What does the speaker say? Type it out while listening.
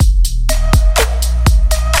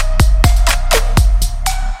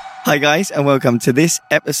Hi guys, and welcome to this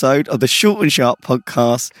episode of the Short and Sharp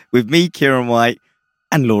podcast with me, Kieran White,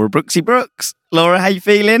 and Laura Brooksy Brooks. Laura, how you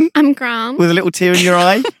feeling? I'm grand. With a little tear in your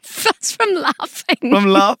eye? That's from laughing. From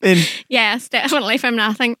laughing? Yes, definitely from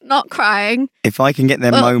laughing. Not crying. If I can get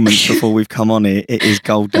them moments before we've come on it is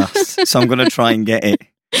gold dust. So I'm going to try and get it.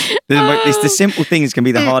 It's the simple things can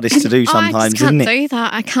be the hardest to do sometimes, isn't it?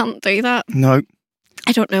 I can't do that. No.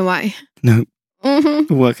 I don't know why. No.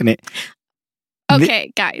 Mm-hmm. We're working it.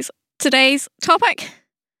 Okay, guys. Today's topic,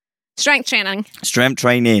 strength training. Strength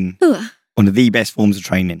training. Ooh. One of the best forms of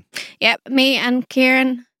training. Yep, me and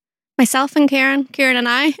Kieran, myself and Kieran and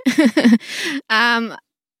I.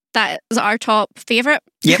 That is our top favourite.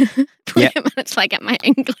 Yep. Wait a minute till I get my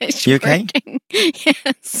English You okay? working.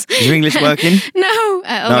 Yes. Is your English working? No,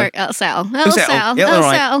 it'll work. It'll settle. It'll settle. Yeah, It'll all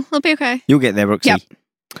right. settle. It'll be okay. You'll get there, Brooksy. Yep.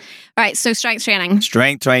 Right, so strength training.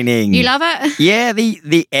 Strength training. You love it? Yeah,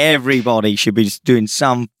 the everybody should be just doing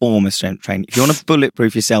some form of strength training. If you want to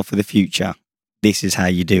bulletproof yourself for the future, this is how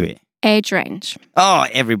you do it. Age range. Oh,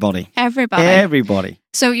 everybody. Everybody.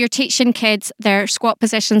 So you're teaching kids their squat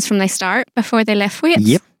positions from they start before they lift weights?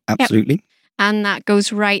 Yep, absolutely. Yep. And that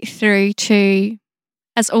goes right through to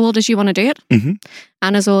as old as you want to do it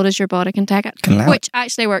and as old as your body can take it, which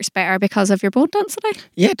actually works better because of your bone density.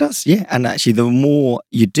 Yeah, it does. Yeah. And actually, the more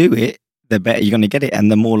you do it, the better you're going to get it.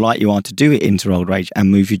 And the more likely you are to do it into old age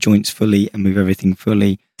and move your joints fully and move everything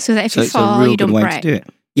fully. So that if you it's fall, a real you good don't way break. to do it.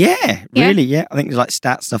 Yeah, really. Yeah. I think there's like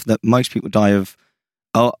stat stuff that most people die of.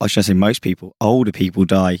 Oh, I should say most people. Older people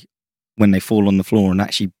die when they fall on the floor and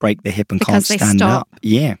actually break their hip and because can't stand stop. up.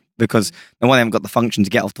 Yeah, because they haven't got the function to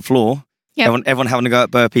get off the floor. Yep. Everyone having to go at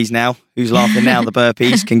burpees now. Who's laughing now? The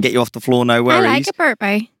burpees can get you off the floor, no worries. I like a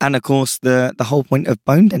burpee. And of course, the whole point of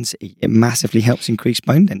bone density. It massively helps increase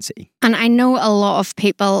bone density. And I know a lot of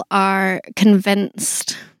people are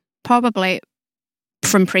convinced, probably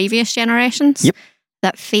from previous generations,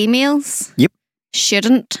 that females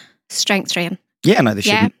shouldn't strength train. Yeah, no, they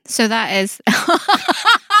shouldn't. Yeah, so that is...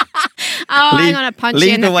 I'm going to punch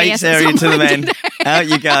you in the face. Leave the weights area to the men. Out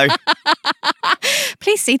you go.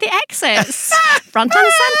 Please see the exits. Front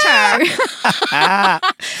and centre.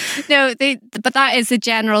 No, but that is the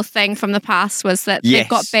general thing from the past was that they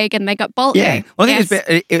got big and they got bulky. Yeah. Well, I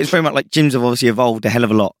think it was very much like gyms have obviously evolved a hell of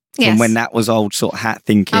a lot from when that was old sort of hat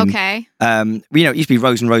thinking. Okay. It used to be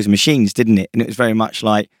rows and rows of machines, didn't it? And it was very much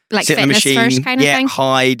like sit on the machine, first kind of thing?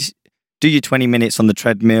 hide, do your 20 minutes on the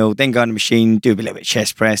treadmill, then go on the machine, do a little bit of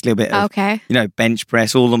chest press, a little bit of, bench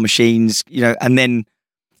press, all the machines, and then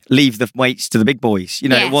leave the weights to the big boys.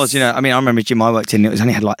 It was, I remember a gym I worked in, it was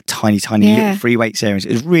only had like tiny little free weights areas.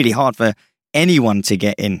 It was really hard for anyone to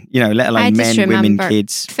get in, let alone men, women,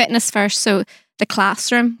 kids. Fitness first. So the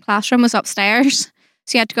classroom was upstairs.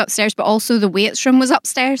 So you had to go upstairs, but also the weights room was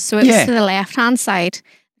upstairs. So it was to the left-hand side.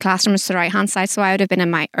 The classroom was to the right-hand side. So I would have been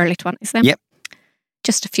in my early 20s then. Yep.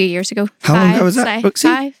 Just a few years ago. How long ago was that,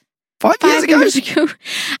 Brooksy? 5 years ago?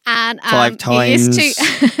 And 5 times. Used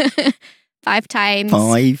to 5 times.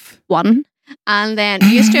 5. 1. And then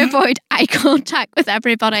we used to avoid eye contact with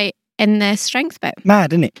everybody in the strength bit.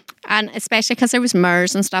 Mad, isn't it? And especially because there was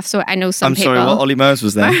mirrors and stuff. So I know some people... I'm sorry, what Ollie Murs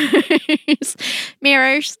was there?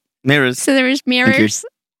 Mirrors. So there was mirrors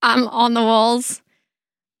on the walls.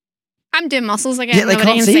 I'm doing muscles again. Yeah, they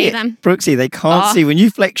can't see them. Brooksy, they can't see. When you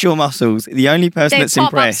flex your muscles, the only person that's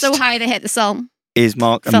impressed up so high they hit the ceiling. Is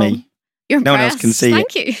Mark and me. You're impressed. No one else can see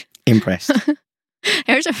Thank you. Impressed.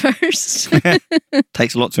 Here's a first.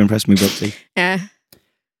 Takes a lot to impress me, Brooksy. Yeah.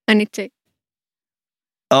 I need to.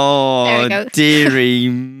 Oh, dearie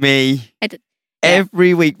me. I did.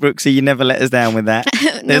 Every week, Brooksy, you never let us down with that.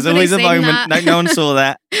 There's always a moment. No one saw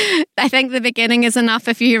that. I think the beginning is enough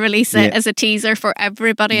if you release it as a teaser for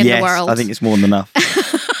everybody in the world. I think it's more than enough.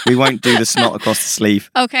 We won't do the snot across the sleeve.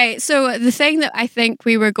 Okay, so the thing that I think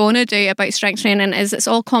we were going to do about strength training is it's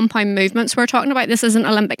all compound movements we're talking about. This isn't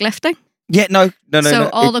Olympic lifting. Yeah, no. So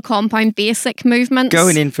all the compound basic movements.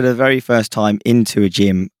 Going in for the very first time into a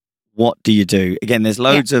gym, what do you do? Again, there's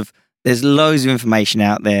loads of information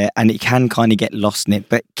out there and it can kind of get lost in it,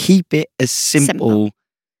 but keep it as simple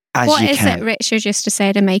as you can. What is it Richard used to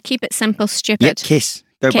say to me? Keep it simple, stupid. Yeah, KISS.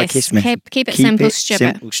 Go by KISS method. Keep it simple, stupid.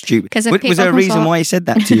 Simple, stupid. Was there a reason why he said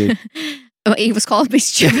that to you? Well, he was calling me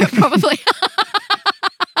stupid, probably.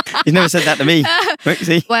 He's never said that to me.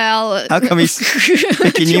 See? Well, how come he's picking you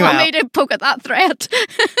out? Do you want me to poke at that thread?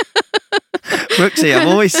 Brooksy, I've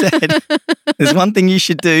always said there's one thing you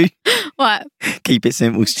should do. What? Keep it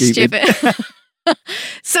simple, stupid.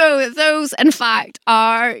 So those, in fact,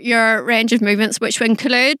 are your range of movements, which would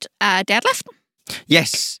include deadlift.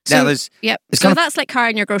 Yes. So, so that's like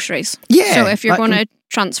carrying your groceries. Yeah. So if you're going to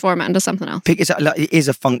transform it into something else. It is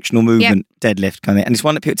a functional movement, deadlift kind of thing. And it's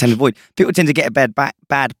one that people tend to avoid. People tend to get a bad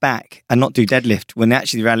back and not do deadlift, when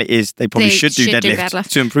actually the reality is they probably should do deadlift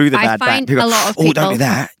to improve the bad back. People a lot of people don't do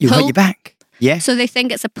that. You'll hurt your back. Yeah. So they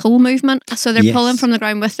think it's a pull movement. So they're pulling from the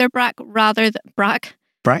ground with their back with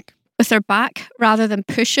their back rather than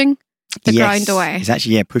pushing the ground away. It's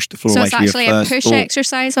actually, push the floor away. So it's actually a push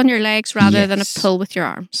exercise on your legs rather than a pull with your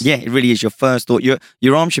arms. Yeah, it really is your first thought. Your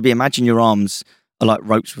arms should be, imagine your arms are like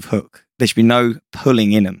ropes with hook. There should be no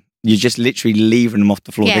pulling in them. You're just literally leaving them off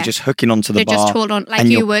the floor. Yeah. They're just hooking onto the bar. They're just holding on like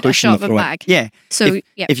you would a shot of a bag. Yeah. So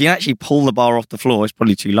if you actually pull the bar off the floor, it's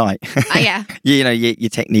probably too light. Yeah. Your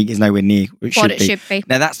technique is nowhere near what it should be.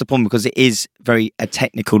 Now that's the problem, because it is very a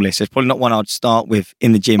technical list. So it's probably not one I'd start with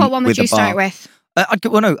in the gym. What one would you start with? I'd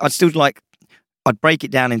break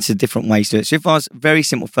it down into different ways to it. So if I was very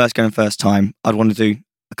simple, first time, I'd want to do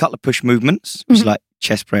a couple of push movements, which is like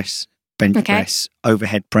chest press, bench press,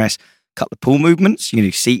 overhead press. Couple of pull movements. You can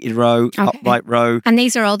do seated row, upright row. And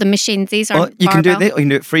these are all the machines. These are you can do it, or you can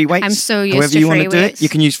do it free weights. I'm so used However to you want to do it. You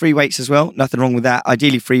can use free weights as well. Nothing wrong with that.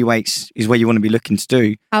 Ideally, free weights is where you want to be looking to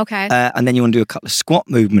do. Okay. And then you want to do a couple of squat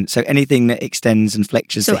movements. So anything that extends and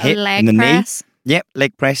flexes the hip and the press. knee. Yep,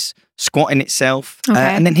 leg press, squat in itself,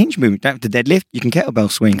 and then hinge movement. Don't have to deadlift. You can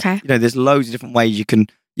kettlebell swing. Okay. There's loads of different ways you can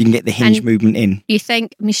get the hinge movement in. You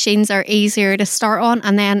think machines are easier to start on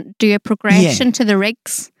and then do a progression to the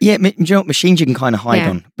rigs? Yeah, machines you can kind of hide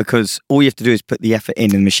on, because all you have to do is put the effort in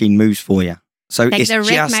and the machine moves for you. So like it's the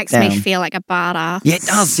rig makes me feel like a badass. Yeah, it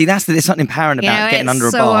does. See, there's something empowering about getting under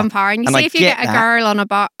a bar. It's so empowering. You see, if you get a girl on a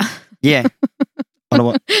bar. Yeah. On a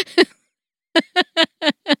what?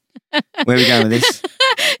 Where are we going with this?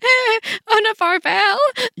 On a barbell.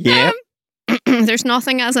 Yeah. There's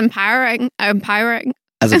nothing as empowering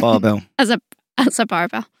as a barbell. as a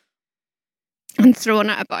barbell. And throwing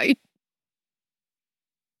it about.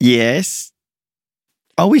 Yes.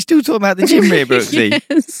 Are we still talking about the gym here, Brooksy?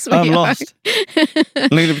 Yes, I'm lost. I'm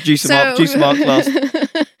going to produce Mark lost.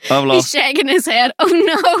 I'm lost. He's shaking his head.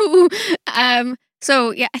 Oh no.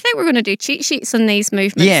 So I think we're going to do cheat sheets on these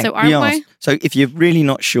movements. Yeah, so aren't we? So if you're really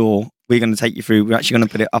not sure, we're going to take you through. We're actually going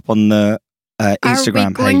to put it up on the Instagram page. Are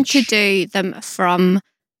we going to do them from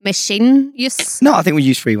machine use? No, I think we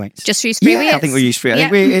use free weights. Just use free weights? I think we use free weights. I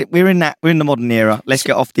think we're in the modern era. Let's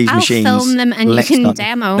get off these machines. I'll film them and you can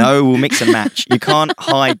demo. No, we'll mix and match. You can't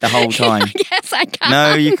hide the whole time. Yes, I can.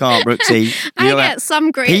 No, you can't, Brooksy. I get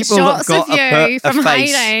some great shots of you from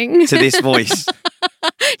hiding. To this voice.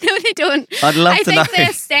 No, they don't. I'd love to know. I think the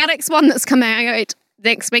aesthetics one that's coming out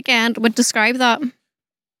next weekend would describe that.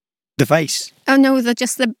 The face. Oh no, I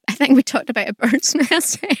think we talked about a bird's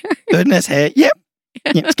nest hair. Bird's nest hair, yep.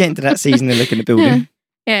 Yeah, it's getting to that season they're looking at building.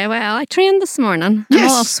 Yeah, well, I trained this morning. Yes.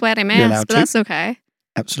 I'm all sweaty mess, but that's okay.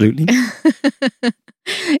 Absolutely.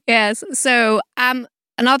 Yes. So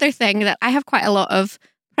another thing that I have quite a lot of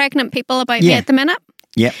pregnant people about me at the minute.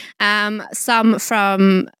 Yeah. Some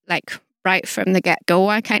from right from the get-go.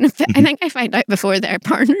 I think I find out before their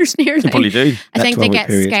partners nearly. You probably do. I think they get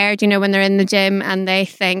scared, when they're in the gym and they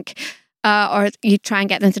think, or you try and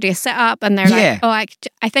get them to do a sit-up and they're like, oh, I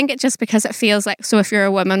think it's just because it feels like, so if you're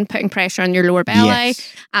a woman putting pressure on your lower belly,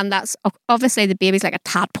 and that's obviously the baby's like a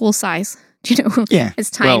tadpole size, Yeah.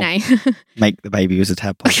 It's tiny. Well, make the baby as a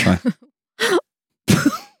tadpole size.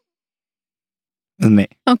 Isn't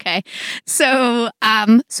it? Okay. So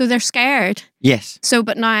they're scared. Yes. So,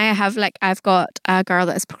 but now I've got a girl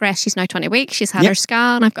that has progressed. She's now 20 weeks. She's had her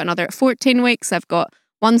scan. I've got another at 14 weeks. I've got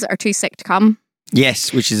ones that are too sick to come.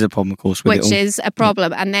 Yes, which is a problem, of course. Which is a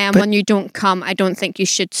problem. And then when you don't come, I don't think you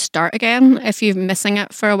should start again if you're missing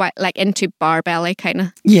it for a while, into bar belly kind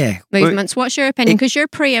of movements. What's your opinion? Because you're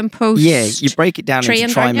pre and post. Yeah, you break it down into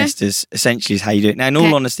trimesters, essentially is how you do it. Now, in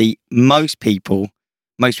all honesty, most people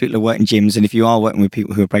who work in gyms, and if you are working with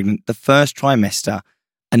people who are pregnant, the first trimester,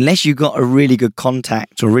 unless you've got a really good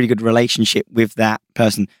contact or a really good relationship with that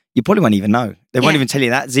person, you probably won't even know. They won't even tell you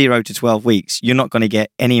that 0 to 12 weeks. You're not going to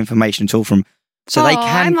get any information at all from. So they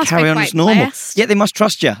can carry on as normal. Blessed. Yeah, they must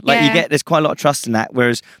trust you. There's quite a lot of trust in that.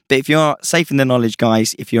 Whereas, but if you're safe in the knowledge,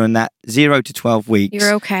 guys, if you're in that 0 to 12 weeks,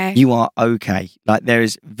 you're okay. You are okay. There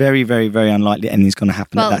is very, very, very unlikely anything's going to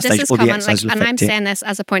happen at that stage. This is common, and I'm saying this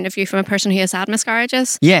as a point of view from a person who has had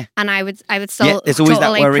miscarriages. Yeah. And I would still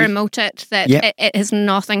totally promote it that it has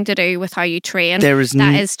nothing to do with how you train.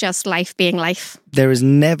 That is just life being life. There has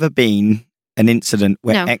never been an incident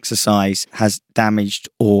where exercise has damaged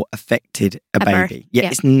or affected a baby.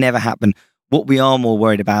 It's never happened. What we are more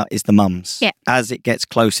worried about is the mums as it gets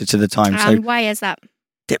closer to the time. And why is that?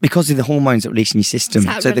 Because of the hormones that release in your system.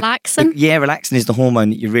 Is that relaxin? Relaxin is the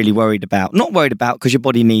hormone that you're really worried about. Not worried about because your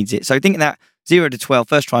body needs it. So think of that 0 to 12,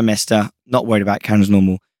 first trimester, not worried about, carrying as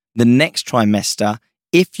normal. The next trimester,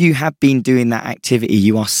 if you have been doing that activity,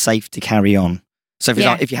 you are safe to carry on. So for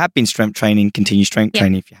example, if you have been strength training, continue strength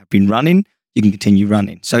training. If you have been running, you can continue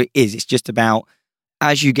running. So it's just about,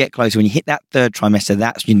 as you get closer, when you hit that third trimester,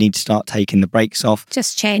 that's when you need to start taking the brakes off.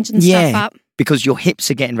 Just changing stuff up. Because your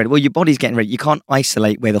hips are getting ready. Well, your body's getting ready. You can't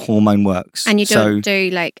isolate where the hormone works. And you don't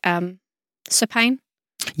do like supine?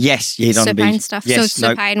 Yes, you don't supine stuff. Yes, so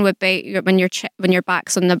supine would be when your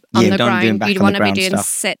back's on the ground. You'd want to be doing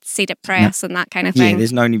seated press and that kind of thing. Yeah,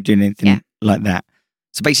 there's no need doing anything like that.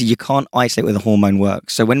 So basically, you can't isolate where the hormone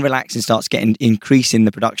works. So when relaxing starts increasing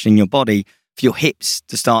the production in your body for your hips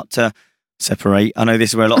to start to separate. I know this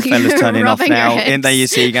is where a lot of fellas turning off now. And there you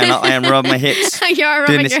see you going, I am rubbing my hips. You're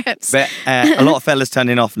rubbing your hips. But a lot of fellas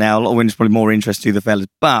turning off now. A lot of women's probably more interested to the fellas.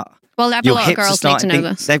 But a lot of girls need to know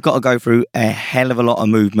this. They've got to go through a hell of a lot of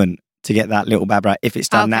movement to get that little babra if it's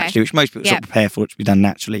done naturally, which most people sort of prepare for it to be done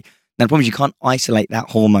naturally. Now, the problem is you can't isolate that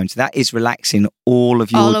hormone. So that is relaxing all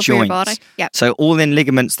of your joints. Your body. Yep. So all them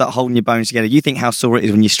ligaments that are holding your bones together, you think how sore it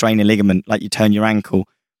is when you strain a ligament, like you turn your ankle.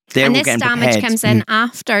 And this damage comes in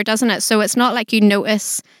after, doesn't it? So it's not like you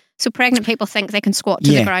notice. So pregnant people think they can squat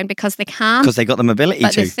to the ground because they can. Because they got the mobility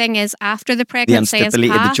but the thing is, after the pregnancy is passed, of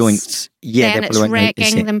the joints, then it's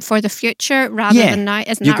wrecking them for the future rather than now.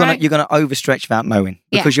 Isn't that right? You're going to overstretch without knowing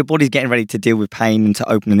because your body's getting ready to deal with pain and to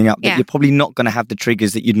open anything up. But you're probably not going to have the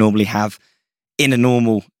triggers that you'd normally have in a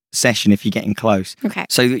normal session if you're getting close. Okay.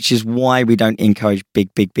 So which is why we don't encourage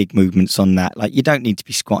big movements on that. Like you don't need to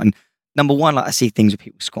be squatting. Number one, like I see things where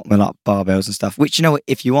people squat with like barbells and stuff, which, you know,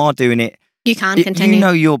 if you are doing it, you can continue. You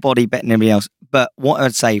know your body better than everybody else. But what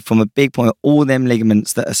I'd say from a big point, all them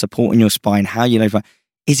ligaments that are supporting your spine, how you know,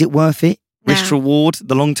 is it worth it? Risk reward,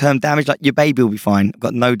 the long-term damage, like your baby will be fine. I've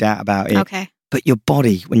got no doubt about it. Okay. But your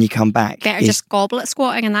body, when you come back. Better just goblet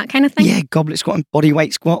squatting and that kind of thing? Yeah, goblet squatting, body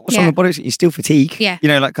weight squat. What's wrong with body weight? You still fatigue. Yeah. You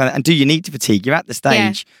know, like kind of, and do you need to fatigue? You're at the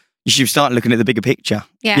stage. You should start looking at the bigger picture.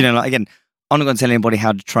 Yeah. You know, like again, I'm not going to tell anybody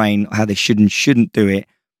how to train or how they should and shouldn't do it.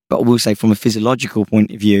 But I will say from a physiological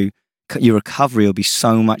point of view, your recovery will be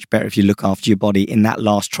so much better if you look after your body in that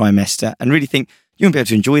last trimester and really think you won't be able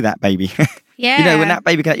to enjoy that baby. Yeah. You know, when that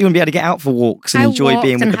baby you won't be able to get out for walks and enjoy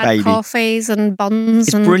being with the baby. Coffees and buns.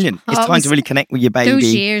 It's brilliant. It's time to really connect with your baby.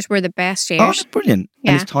 Those years were the best years. Oh, it's brilliant.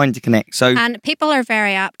 Yeah. And it's time to connect. And people are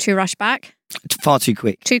very apt to rush back. Far too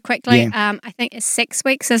quick. Too quickly. Yeah. I think it's 6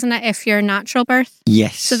 weeks, isn't it, if you're natural birth?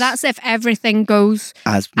 Yes. So that's if everything goes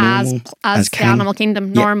as normal, as the animal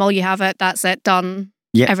kingdom. Normal, you have it, that's it, done.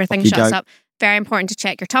 Yeah. Everything shuts up. Very important to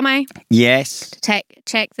check your tummy. Yes. To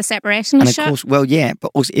check the separation and of shut. Course, well, yeah,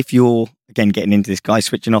 but also if you're, again, getting into this guy,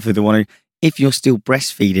 switching off with the one, if you're still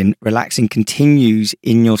breastfeeding, relaxing continues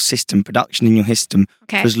in your system, production in your system,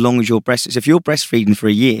 for as long as you're breastfeeding. So if you're breastfeeding for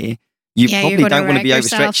a year, you probably don't want to be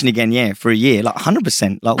overstretching again, for a year, like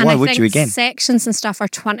 100%. Like, and why would you again? Sections and stuff are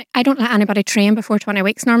 20. I don't let anybody train before 20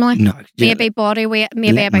 weeks normally. No. Maybe body weight,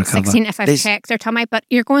 maybe about 16 if I've checked their tummy. But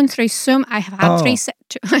you're going through some. I have had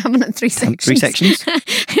I haven't had 3 sections. 3 sections?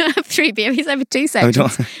 I have 3 babies. I have 2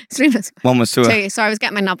 sections. One was 2. So I was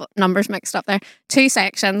getting my numbers mixed up there. 2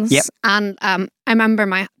 sections. Yep. And I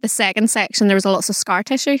remember the second section, there was lots of scar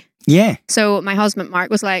tissue. Yeah. So my husband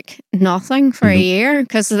Mark was like nothing for a year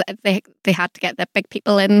because they had to get the big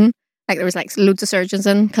people in. Like there was like loads of surgeons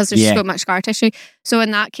in because there's so much scar tissue. So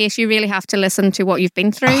in that case, you really have to listen to what you've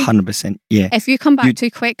been through. 100%. Yeah. If you come back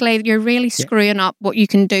too quickly, you're really screwing up what you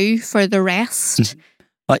can do for the rest.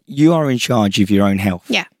 Like you are in charge of your own health.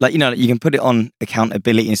 Yeah. Like, you know, you can put it on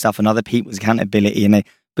accountability and stuff and other people's accountability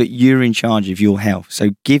but you're in charge of your health.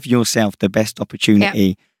 So give yourself the best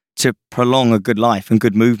opportunity to prolong a good life and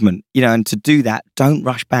good movement, you know, and to do that, don't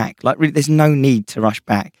rush back. Like really, there's no need to rush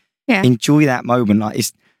back. Yeah. Enjoy that moment. Like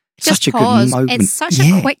it's just such a good moment. It's such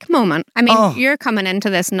a quick moment. I mean, you're coming into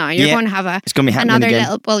this now. You're going to have it's going to be another again.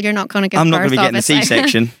 little. Well, you're not going to give birth. I'm not going to be getting obviously. a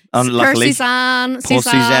C-section. Luckily, Suzanne,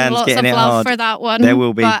 Suzanne's lots getting of it love hard. for that one. There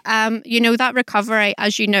will be. But you know that recovery,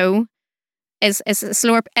 as you know, is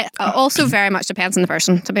slower. It also very much depends on the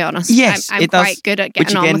person, to be honest. Yes, I'm quite good at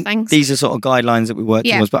getting on with things. These are sort of guidelines that we work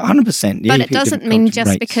towards, but 100%. But it doesn't mean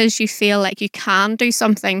just because you feel like you can do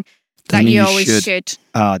something that you always should.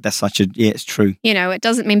 That's such a, it's true. You know, it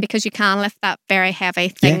doesn't mean because you can lift that very heavy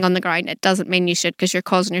thing on the ground, it doesn't mean you should because you're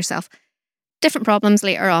causing yourself different problems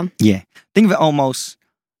later on. Yeah. Think of it almost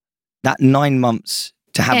that 9 months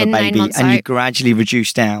to have a baby and you gradually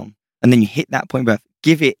reduce down and then you hit that point where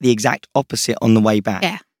give it the exact opposite on the way back.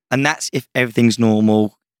 Yeah. And that's if everything's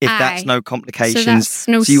normal, if that's no complications. So that's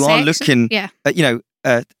no so you are looking at, you know,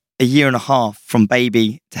 a year and a half from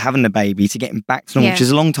baby to having the baby to getting back to normal, which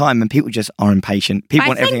is a long time, and people just are impatient. People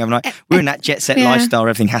want everything overnight. We're in that jet set lifestyle,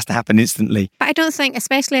 everything has to happen instantly. But I don't think,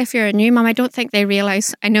 especially if you're a new mum, I don't think they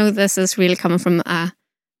realise, I know this is really coming from a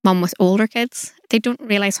mum with older kids, they don't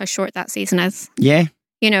realise how short that season is. Yeah.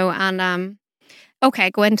 And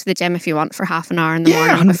okay, go into the gym if you want for half an hour in the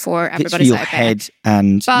morning before everybody's out of bed.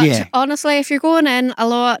 But honestly, if you're going in a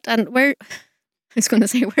lot, and I was going to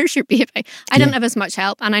say, where's your baby? I didn't have as much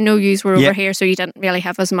help, and I know you were over here, so you didn't really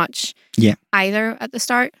have as much either at the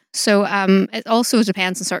start. So it also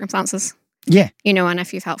depends on circumstances. Yeah. And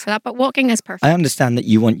if you've helped for that. But walking is perfect. I understand that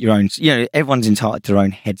you want your own, everyone's entitled to their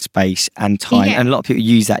own headspace and time. And a lot of people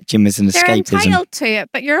use that gym as an escapism. They're entitled to it,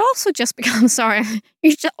 but you're also just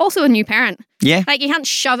you're just also a new parent. Yeah. Like, you can't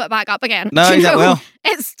shove it back up again. No,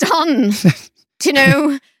 it's done.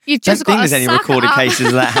 You've just got to there's any recorded cases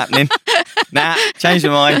of that happening. Nah, change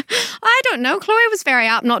your mind. I don't know. Chloe was very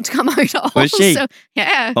apt not to come out at all. Was she? So,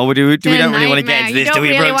 yeah. Oh, we don't really want to get into this, do we,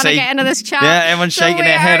 Brooksy? We don't really want to get into this chat. Yeah, everyone's shaking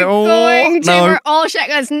their head. We're all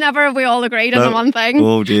shaking. It's never have we all agreed on one thing.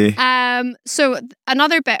 Oh, dear. So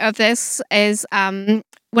another bit of this is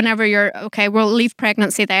whenever you're, we'll leave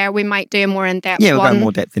pregnancy there. We might do a more in-depth we'll go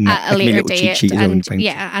more depth in that. At a later date. Cheat sheet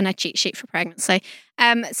and a cheat sheet for pregnancy.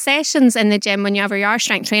 Sessions in the gym whenever you are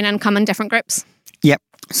strength training come in different groups. Yep.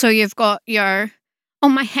 So you've got your... Oh,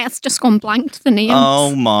 my head's just gone blank to the names.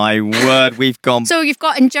 Oh, my word. We've gone... So you've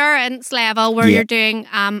got endurance level where you're doing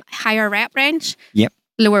higher rep range. Yep.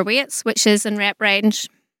 Lower weights, which is in rep range...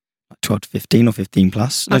 12 to 15 or 15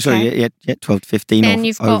 plus. No, sorry, 12 to 15 then or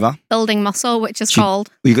you've over. Got building muscle, which is called...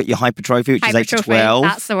 You've got your hypertrophy, which is 8 to 12.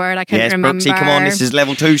 That's the word I couldn't remember. Brooksy, come on, this is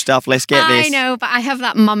level 2 stuff. Let's get this. I know, but I have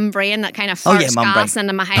that mum brain that kind of farts gas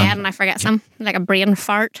into my head and I forget some, like a brain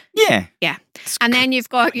fart. Yeah. Yeah. And then you've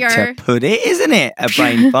got your... To put it, isn't it? A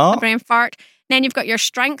brain fart. A brain fart. Then you've got your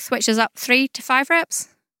strength, which is up 3 to 5 reps.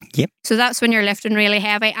 Yep. So that's when you're lifting really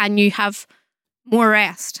heavy and you have more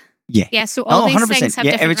rest. Yeah. Yeah, so all these 100%. Things have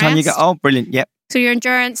different every time rest. you go, brilliant, yep. So your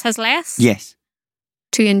endurance has less? Yes.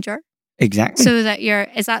 To endure? Exactly. So that your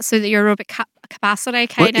aerobic capacity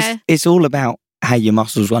kind of... It's all about how your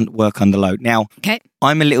muscles work under load. Now,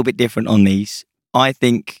 I'm a little bit different on these. I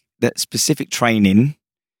think that specific training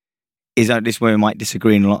is, this is where we might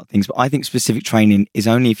disagree in a lot of things, but I think specific training is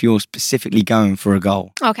only if you're specifically going for a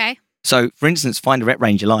goal. Okay. So, for instance, find a rep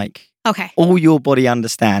range you like. Okay. All your body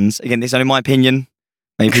understands, again, this is only my opinion,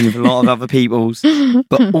 maybe for a lot of other people's,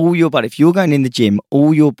 but if you're going in the gym,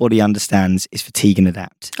 all your body understands is fatigue and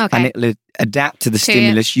adapt. Okay. And it'll adapt to the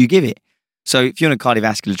stimulus you give it. So if you're on a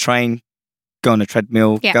cardiovascular train, go on a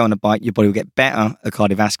treadmill, go on a bike, your body will get better at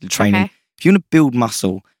cardiovascular training. Okay. If you want to build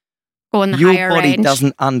muscle, your body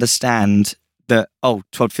doesn't understand that, 12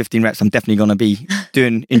 to 15 reps, I'm definitely going to be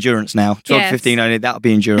doing endurance now. 12 to 15 only, that'll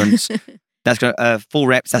be endurance. That's going 4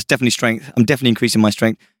 reps, that's definitely strength. I'm definitely increasing my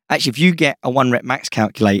strength. Actually, if you get a 1 rep max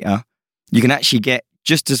calculator, you can actually get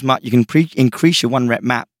just as much. You can increase your 1 rep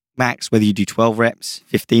max, whether you do 12 reps,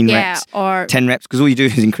 15 reps, or 10 reps, because all you do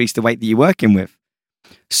is increase the weight that you're working with.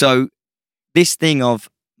 So this thing of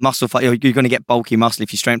muscle, you're going to get bulky muscle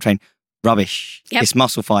if you strength train. Rubbish. Yep. It's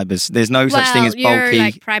muscle fibers. There's no such thing as bulky, you're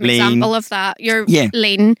like prime lean. Example of that. You're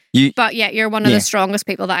lean, but yet you're one of the strongest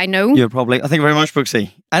people that I know. You're probably. Thank you very much,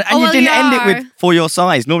 Brooksy. And you didn't end it with for your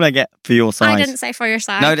size. Normally I get for your size. I didn't say for your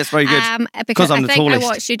size. No, that's very good. Because I'm the tallest. I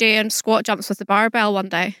watched you doing squat jumps with the barbell one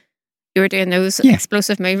day. You were doing those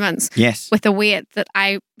explosive movements. Yes. With a weight that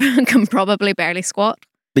I can probably barely squat.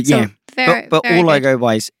 But but all I go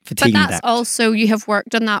by is fatigue. But that's also, you have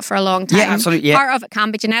worked on that for a long time. Yeah, absolutely. Yeah. Part of it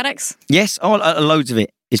can be genetics. Yes, loads of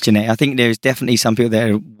it is genetic. I think there's definitely some people that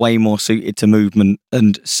are way more suited to movement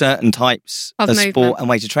and certain types of sport and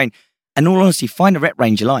ways to train. And in all honesty, find a rep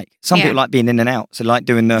range you like. Some people like being in and out, so like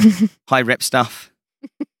doing the high rep stuff.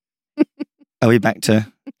 Are we back to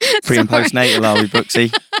pre and postnatal, are we,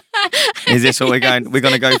 Brooksy? Is this what we're going? We're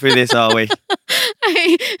going to go through this, are we?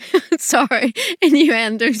 Sorry,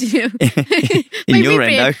 innuendo to you.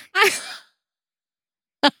 Innuendo.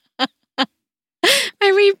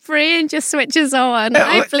 My wee brain just switches on.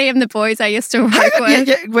 I blame the boys I used to work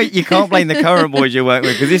with. Wait, you can't blame the current boys you work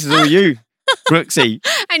with because this is all you, Brooksy.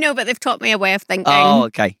 I know, but they've taught me a way of thinking. Oh,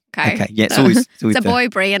 okay. Yeah, it's always it's a boy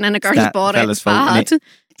brain and a girl's body. It's bad. It's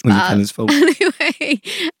fella's fault. Anyway,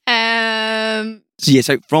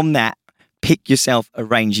 so from that, pick yourself a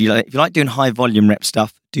range. If you like doing high volume rep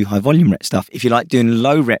stuff, do high volume rep stuff. If you like doing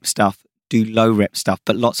low rep stuff, do low rep stuff,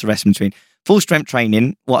 but lots of rest in between. Full strength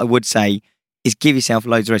training, what I would say is give yourself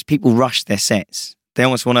loads of rest. People rush their sets. They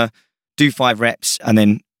almost want to do 5 reps and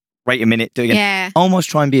then wait a minute, do it again. Yeah. Almost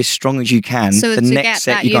try and be as strong as you can. So the next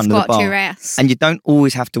set you go under the bar. To rest. And you don't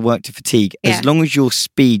always have to work to fatigue as long as your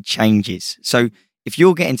speed changes. So if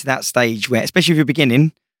you're getting to that stage where, especially if you're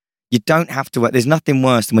beginning, you don't have to work. There's nothing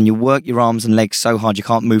worse than when you work your arms and legs so hard you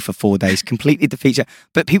can't move for 4 days. Completely defeats you.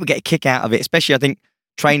 But people get a kick out of it, especially I think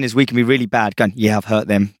trainers, we can be really bad going, yeah, I've hurt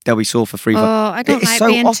them. They'll be sore for 3 months. Oh, I don't like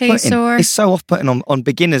being too sore. It's so off-putting on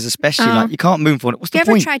beginners especially. Like you can't move for it. What's the point?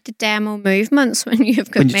 Have you ever tried to demo movements when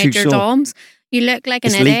you've got major DOMs? You look like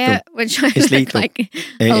an idiot, which I look like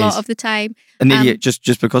a lot of the time. An idiot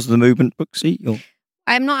just because of the movement, Brooksy? Or?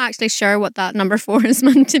 I'm not actually sure what that number 4 is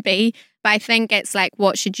meant to be, but I think it's like,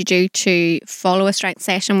 what should you do to follow a strength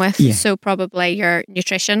session with? Yeah. So probably your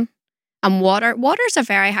nutrition and water. Water's a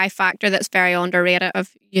very high factor that's very underrated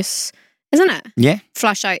of use, isn't it? Yeah.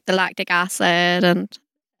 Flush out the lactic acid and, am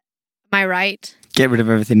I right? Get rid of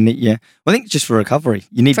everything. Yeah. Well, I think just for recovery.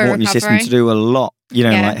 You need water in your system to do a lot. You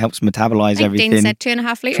know, like helps metabolize everything. Dean said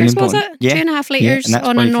 2.5 litres, was it? Yeah. 2.5 litres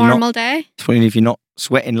on a normal day. Especially if you're not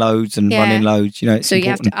sweating loads and running loads, you know. So important. You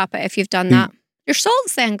have to up it if you've done that. Your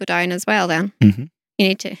salts then go down as well then. Mm-hmm. You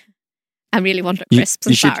need to. I really wanted crisps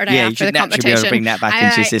on Saturday after the competition. Be able to bring that back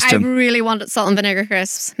into your system. I really wanted salt and vinegar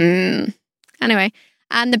crisps. Anyway,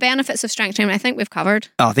 and the benefits of strength training, I think we've covered.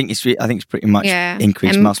 Oh, I think it's pretty much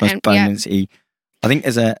increased muscle mass, bone density. I think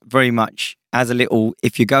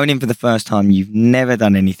if you're going in for the first time, you've never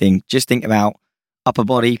done anything, just think about upper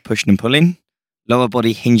body pushing and pulling, lower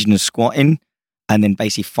body hinging and squatting, and then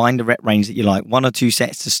basically find a rep range that you like, 1 or 2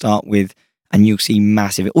 sets to start with, and you'll see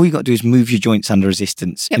massive. All you got to do is move your joints under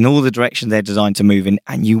resistance in all the directions they're designed to move in,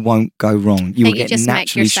 and you won't go wrong. You will get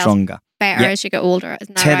naturally stronger. Better as you get older.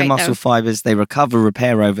 Isn't that Tear the muscle fibers, they recover,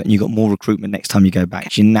 repair over, and you got more recruitment next time you go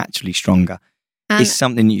back. You're naturally stronger. And it's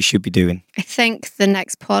something that you should be doing. I think the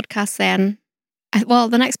next podcast then,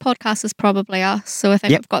 the next podcast is probably us. So I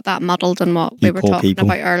think we've got that muddled in what we were talking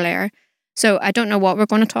about earlier. So I don't know what we're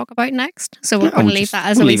going to talk about next. So we're going to leave that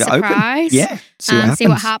as a wee surprise. Yeah. See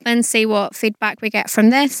what happens, see what feedback we get from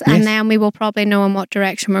this. And then we will probably know in what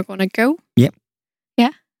direction we're going to go. Yep. Yeah.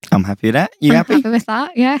 I'm happy with that. You happy? Happy with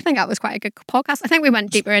that. Yeah, I think that was quite a good podcast. I think we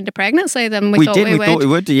went deeper into pregnancy than we thought we would. We thought we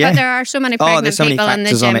would, yeah. But there are so many pregnant people in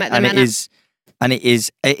the gym at the minute. And it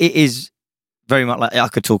is very much like, I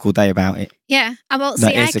could talk all day about it. Yeah. Well, see,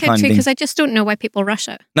 I could too, because I just don't know why people rush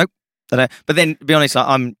it. Nope. But then, to be honest,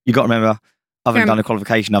 you got to remember, I haven't done a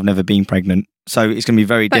qualification, I've never been pregnant. So it's going to be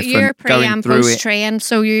very different. But you're pre and post trained,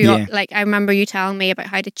 so I remember you telling me about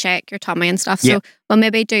how to check your tummy and stuff. So we'll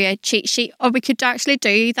maybe do a cheat sheet, or we could actually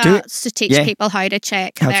do that to teach people how to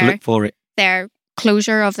check to look for it. Their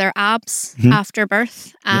closure of their abs after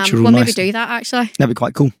birth. We'll maybe do that actually. That'd be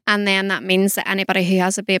quite cool. And then that means that anybody who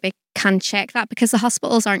has a baby can check that, because the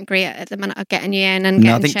hospitals aren't great at the minute of getting you in and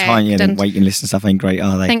getting checked. I think and waiting lists and stuff ain't great,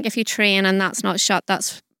 are they? I think if you train and that's not shut,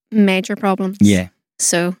 that's major problems. Yeah.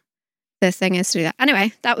 So the thing is to do that.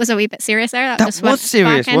 Anyway, that was a wee bit serious there. That was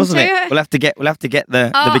serious, wasn't it? We'll have to get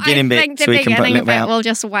the beginning bit so we can put a little bit out. We'll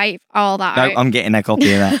just wipe all that out. I'm getting a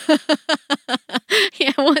copy of that.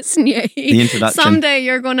 Yeah, what's new? The introduction. Someday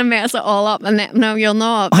you're going to mess it all up, and then, no, you'll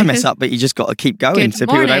not. I mess up, but you just got to keep going so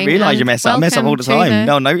people don't realise you mess up. I mess up all the time.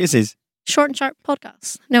 No one notices. Short and sharp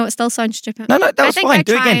podcast. No, it still sounds stupid. No, that was fine.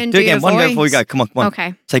 Do it again. Do it again. One go before we go. Come on.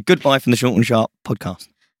 Okay. Say goodbye from the Short and Sharp podcast.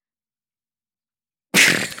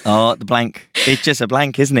 Oh, the blank. It's just a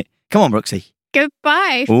blank, isn't it? Come on, Brooksy.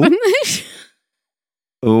 Goodbye.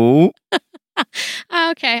 Oh.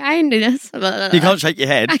 Okay, I can do this. You can't shake your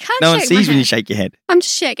head. I can't. No one sees when you shake your head. I'm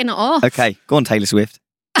just shaking it off. Okay, go on, Taylor Swift.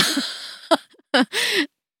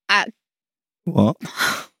 What?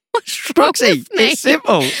 Brooksy, it's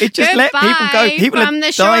simple. It just let people go. People from are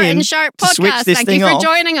the Short and Sharp podcast. Switch this Thank thing you for off.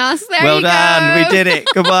 joining us. There well you done. go. We did it.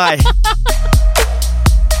 Goodbye.